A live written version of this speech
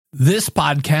This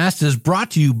podcast is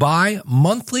brought to you by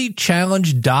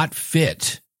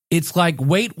monthlychallenge.fit. It's like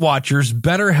Weight Watchers,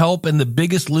 BetterHelp, and The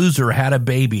Biggest Loser had a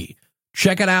baby.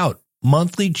 Check it out,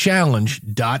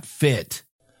 monthlychallenge.fit.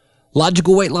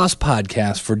 Logical Weight Loss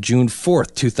Podcast for June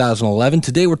 4th, 2011.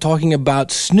 Today we're talking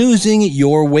about snoozing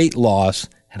your weight loss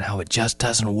and how it just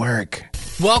doesn't work.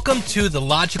 Welcome to the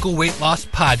Logical Weight Loss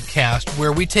Podcast,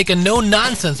 where we take a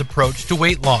no-nonsense approach to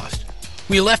weight loss.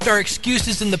 We left our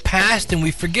excuses in the past and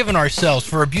we've forgiven ourselves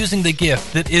for abusing the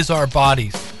gift that is our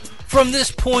bodies. From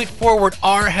this point forward,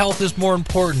 our health is more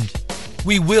important.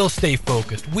 We will stay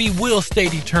focused. We will stay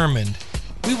determined.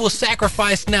 We will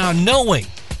sacrifice now knowing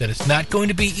that it's not going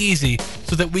to be easy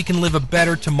so that we can live a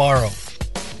better tomorrow.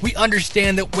 We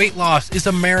understand that weight loss is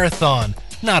a marathon,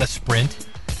 not a sprint.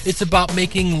 It's about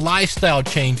making lifestyle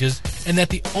changes and that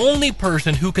the only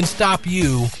person who can stop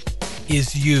you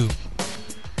is you.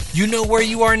 You know where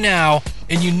you are now,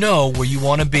 and you know where you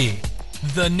want to be.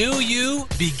 The new you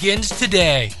begins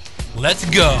today. Let's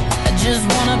go. I just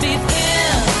want to be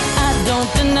thin. I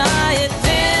don't deny it.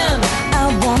 Thin.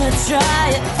 I want to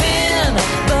try it. Thin.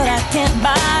 But I can't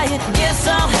buy it. Guess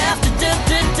I'll have to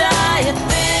diet.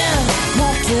 Thin.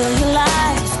 Won't kill your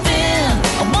life. Thin.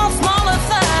 I want smaller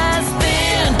thighs.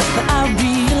 Thin. But I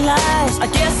realize I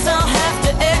guess I'll have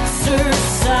to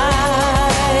exercise.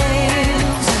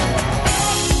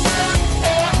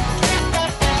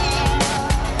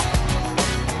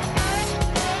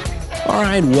 All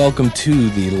right, welcome to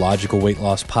the Logical Weight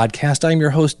Loss Podcast. I'm your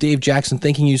host, Dave Jackson.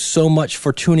 Thanking you so much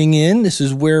for tuning in. This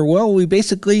is where, we have a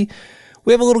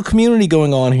little community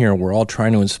going on here. We're all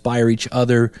trying to inspire each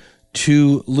other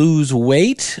to lose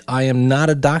weight. I am not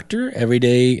a doctor.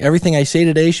 Everything I say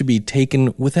today should be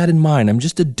taken with that in mind. I'm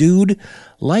just a dude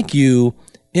like you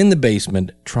in the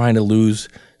basement trying to lose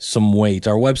some weight.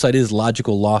 Our website is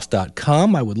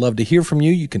logicalloss.com. I would love to hear from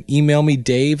you. You can email me,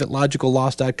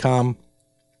 dave@logicalloss.com.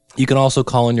 You can also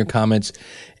call in your comments,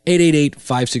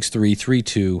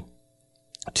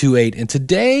 888-563-3228. And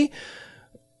today,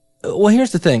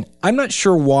 here's the thing. I'm not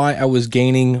sure why I was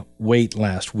gaining weight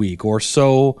last week, or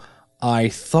so I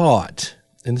thought.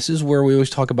 And this is where we always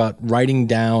talk about writing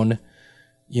down,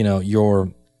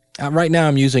 right now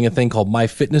I'm using a thing called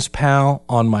MyFitnessPal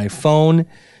on my phone.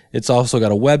 It's also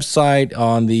got a website.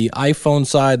 On the iPhone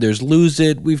side, there's Lose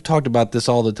It. We've talked about this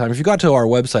all the time. If you got to our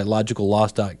website,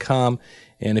 logicalloss.com,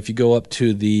 and if you go up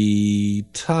to the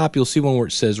top, you'll see one where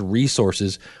it says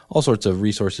resources, all sorts of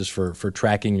resources for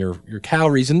tracking your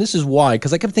calories. And this is why,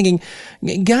 because I kept thinking,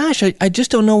 gosh, I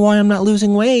just don't know why I'm not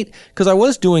losing weight. Because I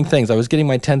was doing things. I was getting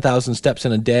my 10,000 steps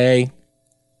in a day.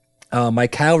 My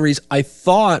calories, I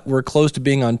thought, were close to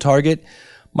being on target.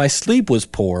 My sleep was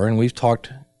poor, and we've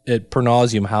talked at per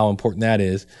nauseum how important that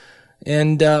is.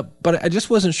 And but I just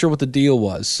wasn't sure what the deal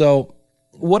was. So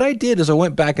what I did is I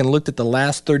went back and looked at the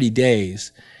last 30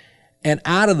 days, and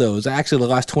out of those, actually the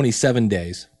last 27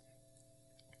 days.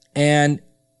 And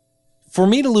for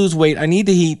me to lose weight, I need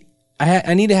to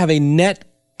have a net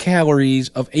calories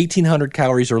of 1,800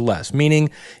 calories or less. Meaning,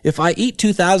 if I eat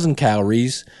 2,000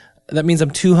 calories, that means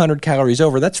I'm 200 calories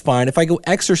over. That's fine. If I go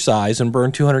exercise and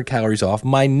burn 200 calories off,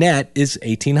 my net is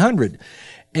 1,800.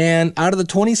 And out of the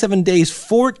 27 days,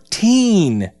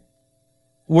 14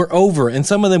 were over, and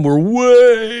some of them were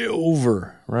way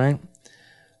over, right?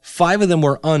 5 of them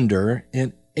were under,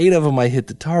 and 8 of them I hit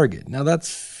the target. Now that's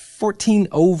 14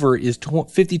 over is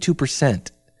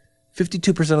 52%.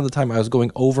 52% of the time I was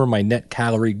going over my net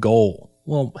calorie goal.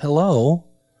 Well, hello.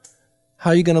 How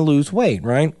are you going to lose weight,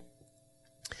 right?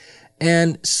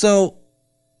 And so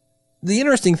the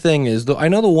interesting thing is, though, I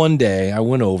know the one day I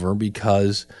went over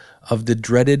because of the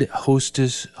dreaded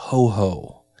Hostess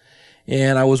Ho-Ho.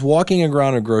 And I was walking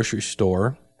around a grocery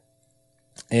store,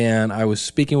 and I was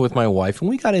speaking with my wife, and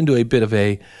we got into a bit of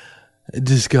a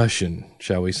discussion,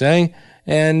 shall we say.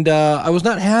 And I was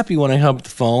not happy when I hung up the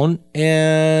phone,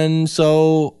 and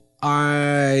so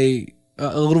a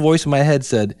little voice in my head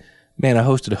said, man, a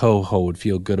Hostess Ho-Ho would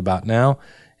feel good about now.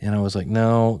 And I was like,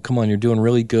 no, come on, you're doing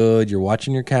really good. You're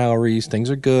watching your calories. Things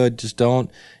are good. Just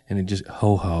don't. And it just,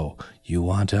 ho-ho, you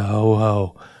want a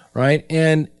ho-ho, right?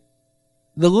 And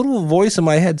the little voice in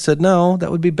my head said, no, that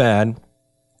would be bad.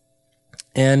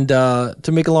 And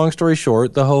to make a long story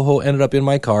short, the ho-ho ended up in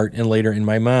my cart and later in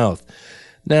my mouth.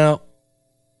 Now,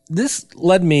 this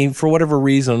led me, for whatever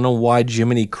reason, I don't know why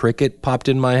Jiminy Cricket popped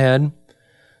in my head,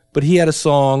 but he had a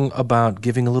song about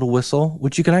giving a little whistle,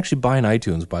 which you can actually buy in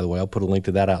iTunes, by the way. I'll put a link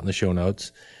to that out in the show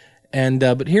notes. And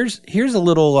but here's a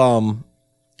little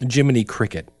Jiminy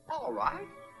Cricket. All right.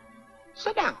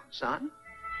 Sit down, son.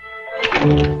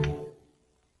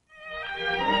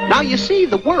 Now, you see,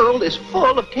 the world is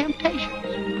full of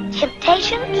temptations.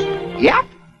 Temptations? Yep,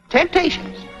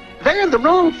 temptations. They're the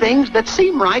wrong things that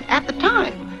seem right at the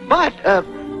time. But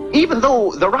even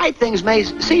though the right things may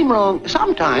seem wrong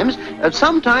sometimes,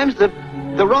 sometimes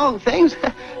the wrong things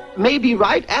may be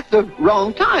right at the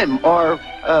wrong time, or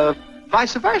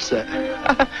vice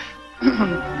versa.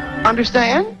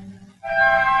 Understand?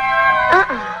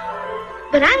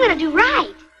 But I'm going to do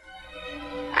right.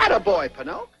 Attaboy,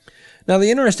 Pinocchio. Now,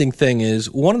 the interesting thing is,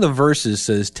 one of the verses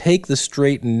says, take the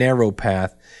straight and narrow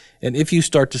path, and if you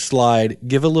start to slide,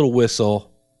 give a little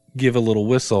whistle, give a little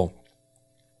whistle,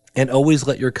 and always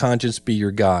let your conscience be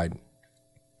your guide.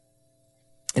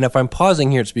 And if I'm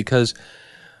pausing here, it's because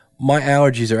my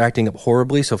allergies are acting up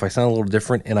horribly, so if I sound a little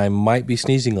different, and I might be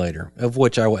sneezing later, of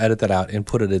which I will edit that out and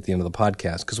put it at the end of the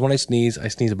podcast, because when I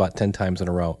sneeze about 10 times in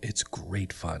a row. It's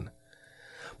great fun.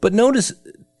 But notice,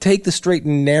 take the straight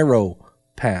and narrow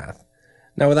path.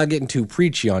 Now, without getting too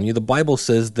preachy on you, the Bible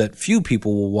says that few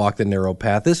people will walk the narrow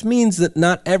path. This means that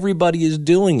not everybody is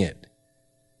doing it.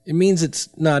 It means it's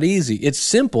not easy. It's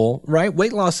simple, right?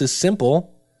 Weight loss is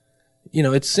simple.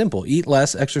 It's simple. Eat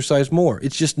less, exercise more.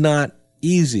 It's just not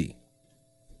easy.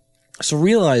 So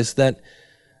realize that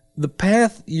the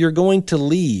path you're going to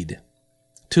lead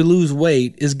to lose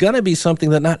weight is going to be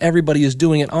something that not everybody is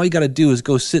doing, and all you got to do is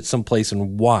go sit someplace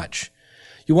and watch.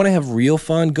 You want to have real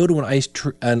fun? Go to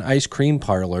an ice cream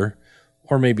parlor,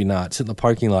 or maybe not, sit in the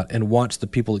parking lot and watch the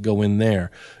people that go in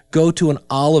there. Go to an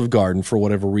Olive Garden for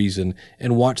whatever reason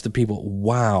and watch the people.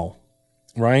 Wow,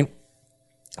 right?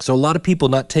 So a lot of people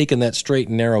not taking that straight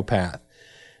and narrow path.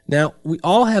 Now, we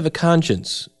all have a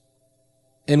conscience,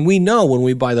 and we know when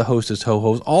we buy the Hostess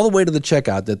Ho-Hos all the way to the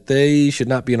checkout that they should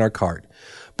not be in our cart.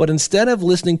 But instead of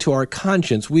listening to our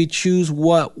conscience, we choose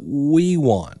what we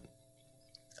want.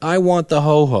 I want the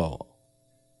Ho-Ho.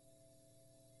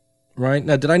 Right?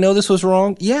 Now, did I know this was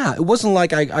wrong? Yeah, it wasn't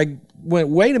like I went,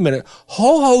 wait a minute,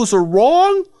 Ho-Hos are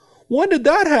wrong? When did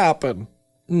that happen?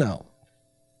 No.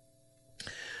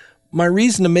 My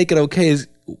reason to make it okay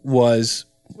was,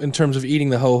 in terms of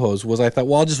eating the Ho-Hos, was I thought,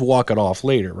 well, I'll just walk it off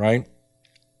later, right?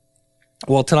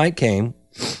 Well, tonight came,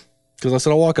 because I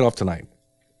said I'll walk it off tonight.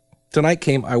 Tonight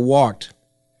came, I walked,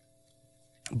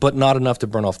 but not enough to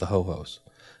burn off the Ho-Hos.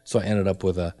 So I ended up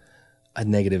with a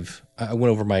negative, I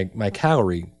went over my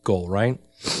calorie goal, right?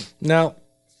 Now,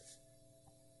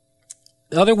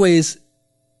 other ways,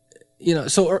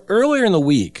 so earlier in the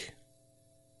week,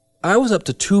 I was up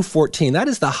to 214. That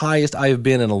is the highest I have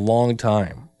been in a long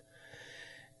time.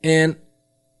 And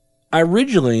I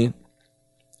originally,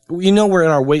 we're in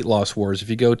our weight loss wars. If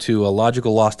you go to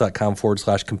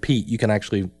logicalloss.com/compete, you can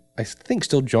actually, I think,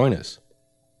 still join us.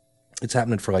 It's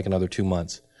happening for like another 2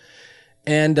 months.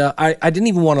 And I didn't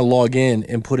even want to log in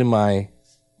and put in my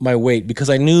weight because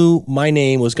I knew my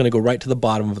name was going to go right to the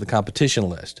bottom of the competition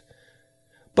list.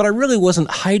 But I really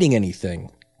wasn't hiding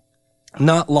anything.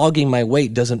 Not logging my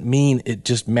weight doesn't mean it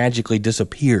just magically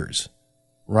disappears,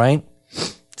 right?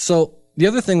 So the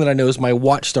other thing that I noticed, my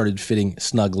watch started fitting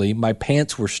snugly, my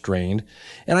pants were strained,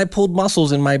 and I pulled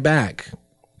muscles in my back.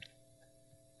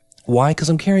 Why? Because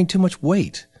I'm carrying too much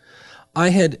weight. I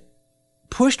had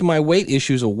pushed my weight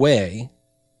issues away,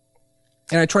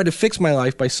 and I tried to fix my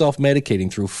life by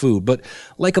self-medicating through food. But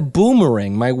like a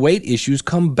boomerang, my weight issues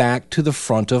come back to the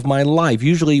front of my life,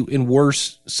 usually in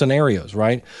worse scenarios,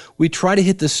 right? We try to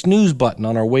hit the snooze button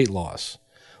on our weight loss.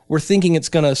 We're thinking it's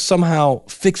going to somehow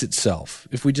fix itself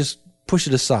if we just push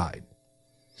it aside.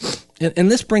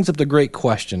 And this brings up the great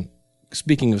question,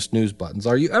 speaking of snooze buttons.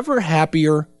 Are you ever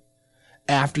happier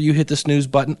after you hit the snooze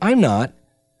button? I'm not.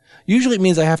 Usually it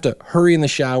means I have to hurry in the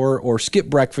shower or skip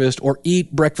breakfast or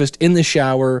eat breakfast in the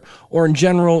shower or in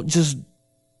general just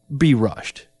be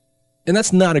rushed. And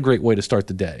that's not a great way to start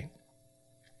the day.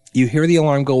 You hear the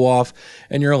alarm go off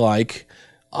and you're like,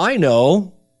 I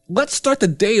know, let's start the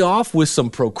day off with some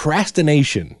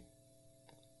procrastination.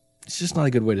 It's just not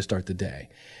a good way to start the day.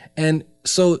 And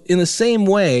so in the same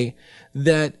way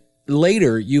that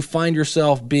later you find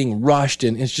yourself being rushed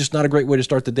and it's just not a great way to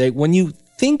start the day, when you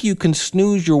think you can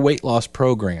snooze your weight loss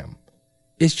program,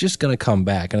 it's just going to come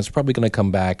back, and it's probably going to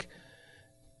come back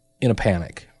in a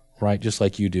panic, right? Just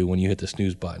like you do when you hit the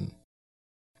snooze button.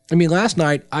 I mean, last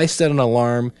night I set an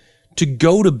alarm to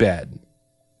go to bed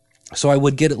so I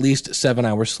would get at least 7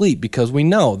 hours sleep, because we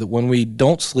know that when we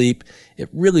don't sleep, it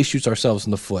really shoots ourselves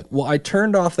in the foot. Well, I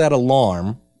turned off that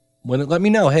alarm when it let me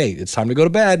know, hey, it's time to go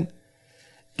to bed.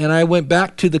 And I went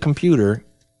back to the computer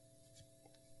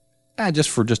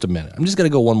just for just a minute. I'm just going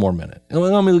to go one more minute. And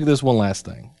let me look at this one last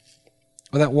thing.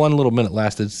 Well, that one little minute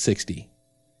lasted 60.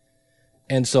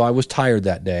 And so I was tired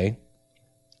that day.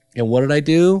 And what did I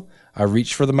do? I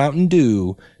reached for the Mountain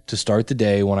Dew to start the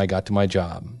day when I got to my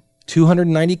job.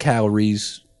 290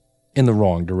 calories in the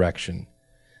wrong direction.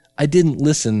 I didn't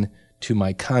listen to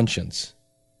my conscience.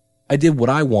 I did what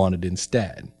I wanted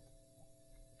instead.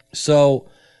 So,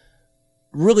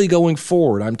 really going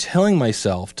forward, I'm telling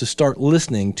myself to start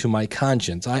listening to my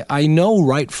conscience. I know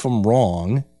right from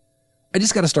wrong. I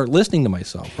just got to start listening to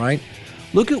myself, right?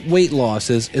 Look at weight loss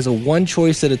as a one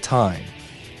choice at a time,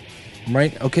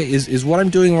 right? Okay, is what I'm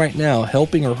doing right now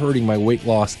helping or hurting my weight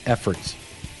loss efforts?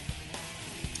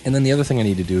 And then the other thing I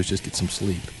need to do is just get some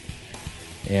sleep.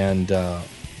 And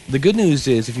the good news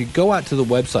is, if you go out to the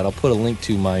website, I'll put a link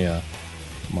to my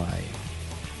my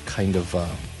kind of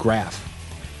graph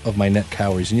of my net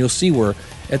calories, and you'll see where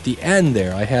at the end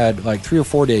there I had like 3 or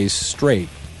 4 days straight,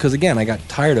 because again I got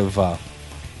tired of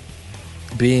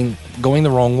going the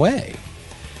wrong way.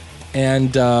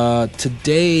 And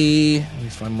today, let me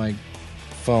find my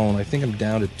phone. I think I'm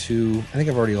down to 2. I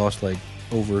think I've already lost like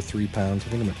over 3 pounds. I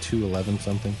think I'm at 211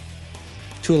 something,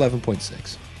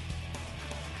 211.6.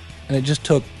 And it just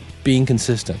took being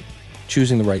consistent,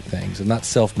 choosing the right things, and not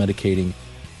self-medicating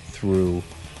through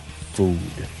food.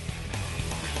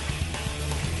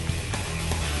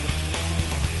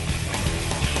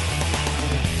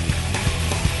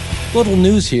 Little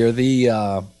news here.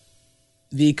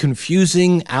 The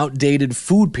confusing, outdated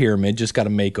food pyramid just got a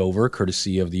makeover,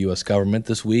 courtesy of the U.S. government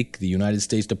this week. The United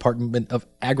States Department of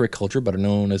Agriculture, better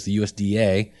known as the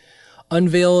USDA,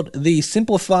 unveiled the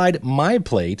simplified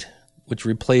MyPlate, which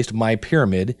replaced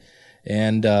MyPyramid,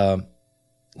 and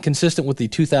consistent with the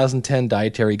 2010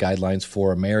 dietary guidelines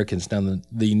for Americans. Now,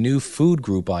 the new food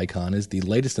group icon is the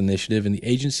latest initiative in the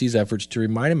agency's efforts to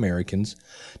remind Americans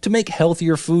to make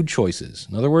healthier food choices.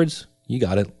 In other words, you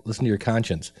got it, listen to your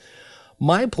conscience.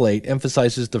 MyPlate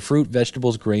emphasizes the fruit,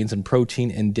 vegetables, grains, and protein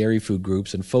and dairy food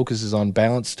groups, and focuses on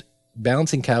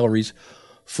balancing calories,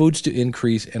 foods to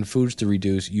increase, and foods to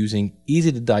reduce, using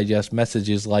easy-to-digest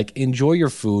messages like, enjoy your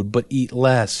food, but eat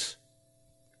less.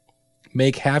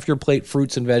 Make half your plate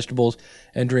fruits and vegetables,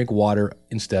 and drink water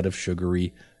instead of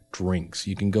sugary drinks.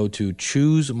 You can go to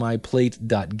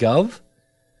choosemyplate.gov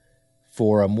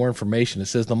for more information. It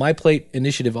says the MyPlate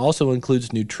initiative also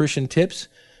includes nutrition tips,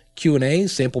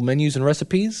 Q&As, sample menus, and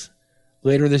recipes.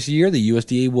 Later this year, the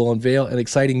USDA will unveil an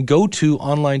exciting go-to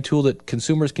online tool that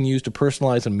consumers can use to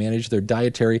personalize and manage their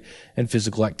dietary and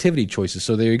physical activity choices.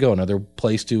 So there you go, another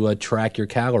place to track your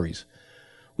calories.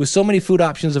 With so many food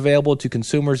options available to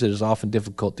consumers, it is often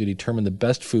difficult to determine the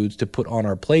best foods to put on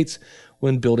our plates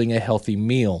when building a healthy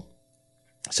meal,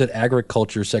 said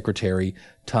Agriculture Secretary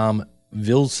Tom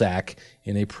Vilsack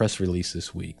in a press release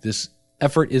this week. This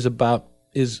effort is about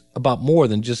more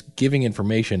than just giving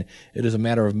information. It is a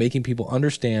matter of making people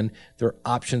understand their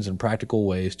options and practical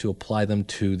ways to apply them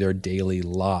to their daily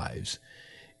lives.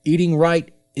 Eating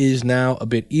right is now a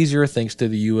bit easier thanks to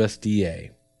the USDA.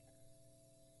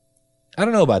 I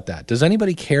don't know about that. Does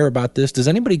anybody care about this? Does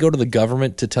anybody go to the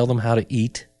government to tell them how to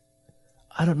eat?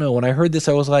 I don't know. When I heard this,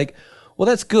 I was like, well,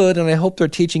 that's good, and I hope they're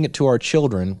teaching it to our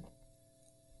children.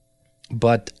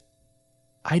 But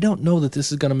I don't know that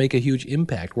this is going to make a huge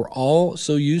impact. We're all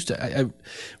so used to I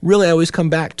always come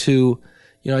back to,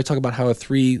 I talk about how a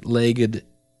two-legged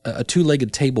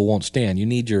table won't stand. You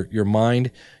need your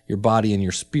mind, your body, and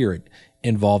your spirit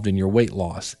involved in your weight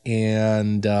loss.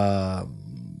 And,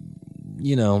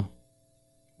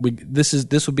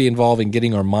 this would be involving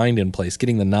getting our mind in place,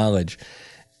 getting the knowledge.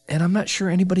 And I'm not sure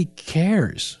anybody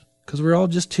cares, because we're all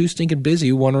just too stinking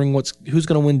busy wondering who's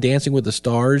going to win Dancing with the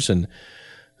Stars and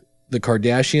the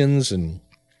Kardashians and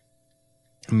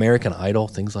American Idol,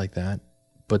 things like that.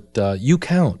 But you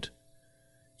count.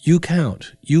 You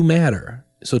count. You matter.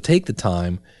 So take the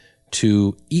time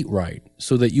to eat right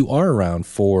so that you are around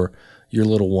for your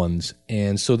little ones,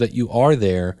 and so that you are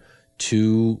there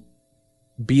to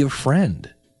be a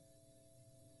friend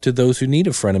to those who need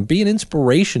a friend, and be an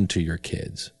inspiration to your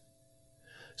kids.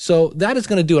 So that is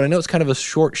going to do it. I know it's kind of a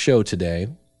short show today,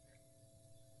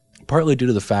 partly due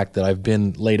to the fact that I've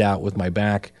been laid out with my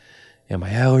back and my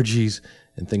allergies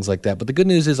and things like that. But the good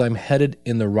news is I'm headed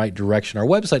in the right direction. Our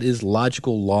website is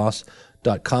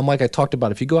logicalloss.com. Like I talked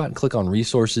about, if you go out and click on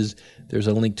resources, there's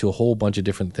a link to a whole bunch of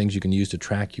different things you can use to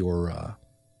track your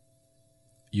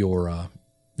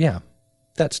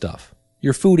that stuff.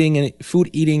 Your food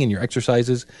eating and your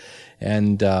exercises.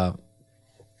 And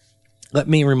let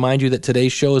me remind you that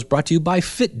today's show is brought to you by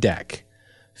FitDeck.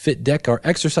 FitDeck are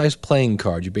exercise playing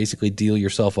cards. You basically deal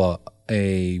yourself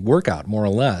a workout, more or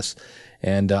less.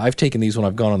 And I've taken these when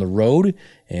I've gone on the road.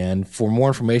 And for more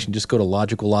information, just go to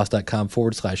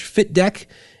logicalloss.com/FitDeck.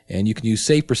 And you can use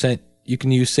Save%. You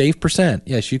can use Save%.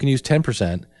 Yes, you can use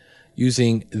 10%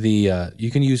 using the, you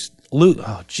can use,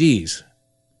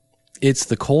 It's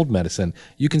the cold medicine.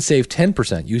 You can save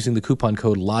 10% using the coupon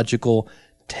code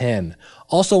LOGICAL10.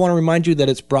 Also want to remind you that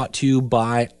it's brought to you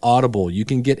by Audible. You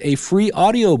can get a free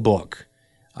audiobook.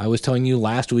 I was telling you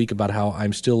last week about how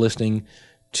I'm still listening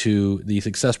to the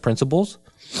Success Principles.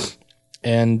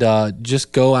 And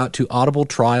just go out to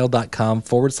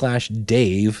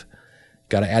audibletrial.com/Dave.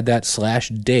 Got to add that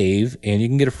 /Dave, and you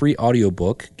can get a free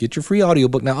audiobook. Get your free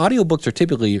audiobook. Now, audiobooks are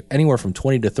typically anywhere from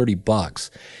 $20 to $30.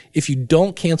 If you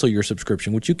don't cancel your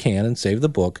subscription, which you can and save the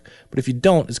book, but if you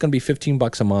don't, it's going to be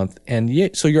 $15 a month.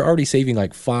 And so you're already saving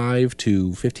like $5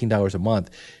 to $15 a month.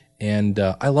 And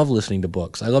I love listening to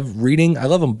books. I love reading. I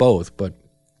love them both, but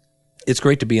it's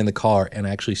great to be in the car and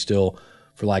actually still,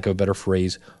 for lack of a better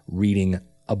phrase, reading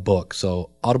a book. So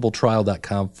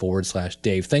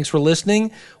audibletrial.com/Dave. Thanks for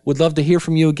listening. Would love to hear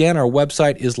from you again. Our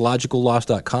website is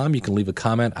logicalloss.com. You can leave a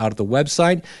comment out at the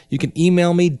website. You can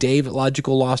email me,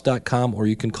 dave@logicalloss.com, or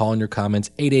you can call in your comments,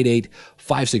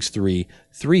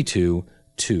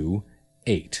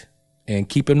 888-563-3228. And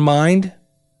keep in mind,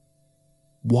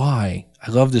 why?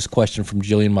 I love this question from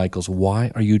Jillian Michaels.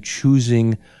 Why are you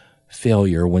choosing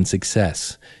failure when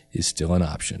success is still an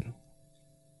option?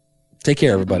 Take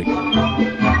care, everybody. When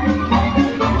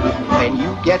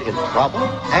you get in trouble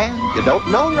and you don't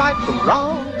know right from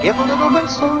wrong, give a little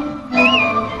whistle.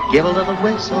 Give a little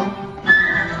whistle.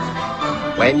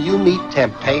 When you meet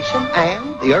temptation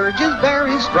and the urge is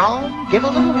very strong, give a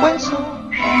little whistle.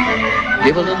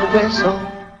 Give a little whistle.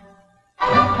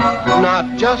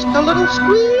 Not just a little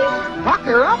squeak,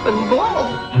 pucker up and blow.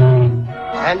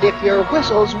 And if your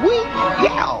whistle's weak,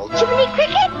 yell, Jiminy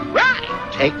Cricket, rock!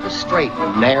 take the straight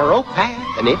and narrow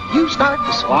path, and if you start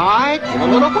to slide, give a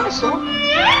little whistle.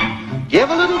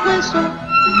 Give a little whistle.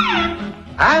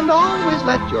 And always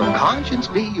let your conscience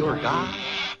be your guide.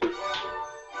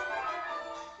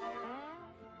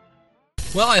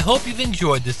 Well, I hope you've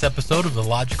enjoyed this episode of the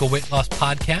Logical Weight Loss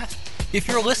Podcast. If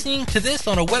you're listening to this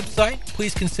on a website,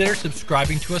 please consider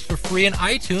subscribing to us for free in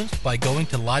iTunes by going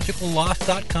to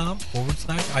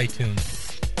logicalloss.com/iTunes.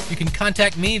 You can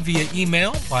contact me via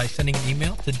email by sending an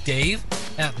email to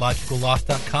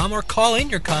dave@logicalloss.com or call in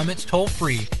your comments toll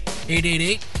free,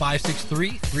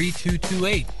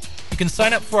 888-563-3228. You can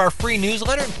sign up for our free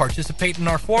newsletter and participate in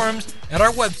our forums at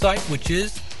our website, which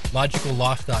is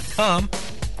logicalloss.com.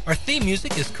 Our theme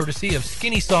music is courtesy of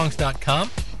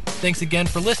skinnysongs.com. Thanks again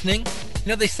for listening. You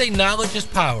know, they say knowledge is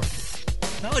power.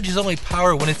 Knowledge is only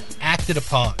power when it's acted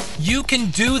upon. You can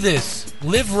do this.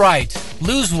 Live right.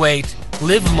 Lose weight.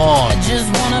 Live long. I just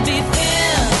wanna be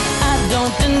thin, I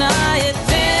don't deny it,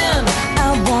 thin.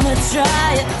 I wanna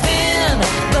try it, thin,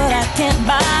 but I can't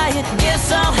buy it.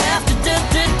 Guess I'll have to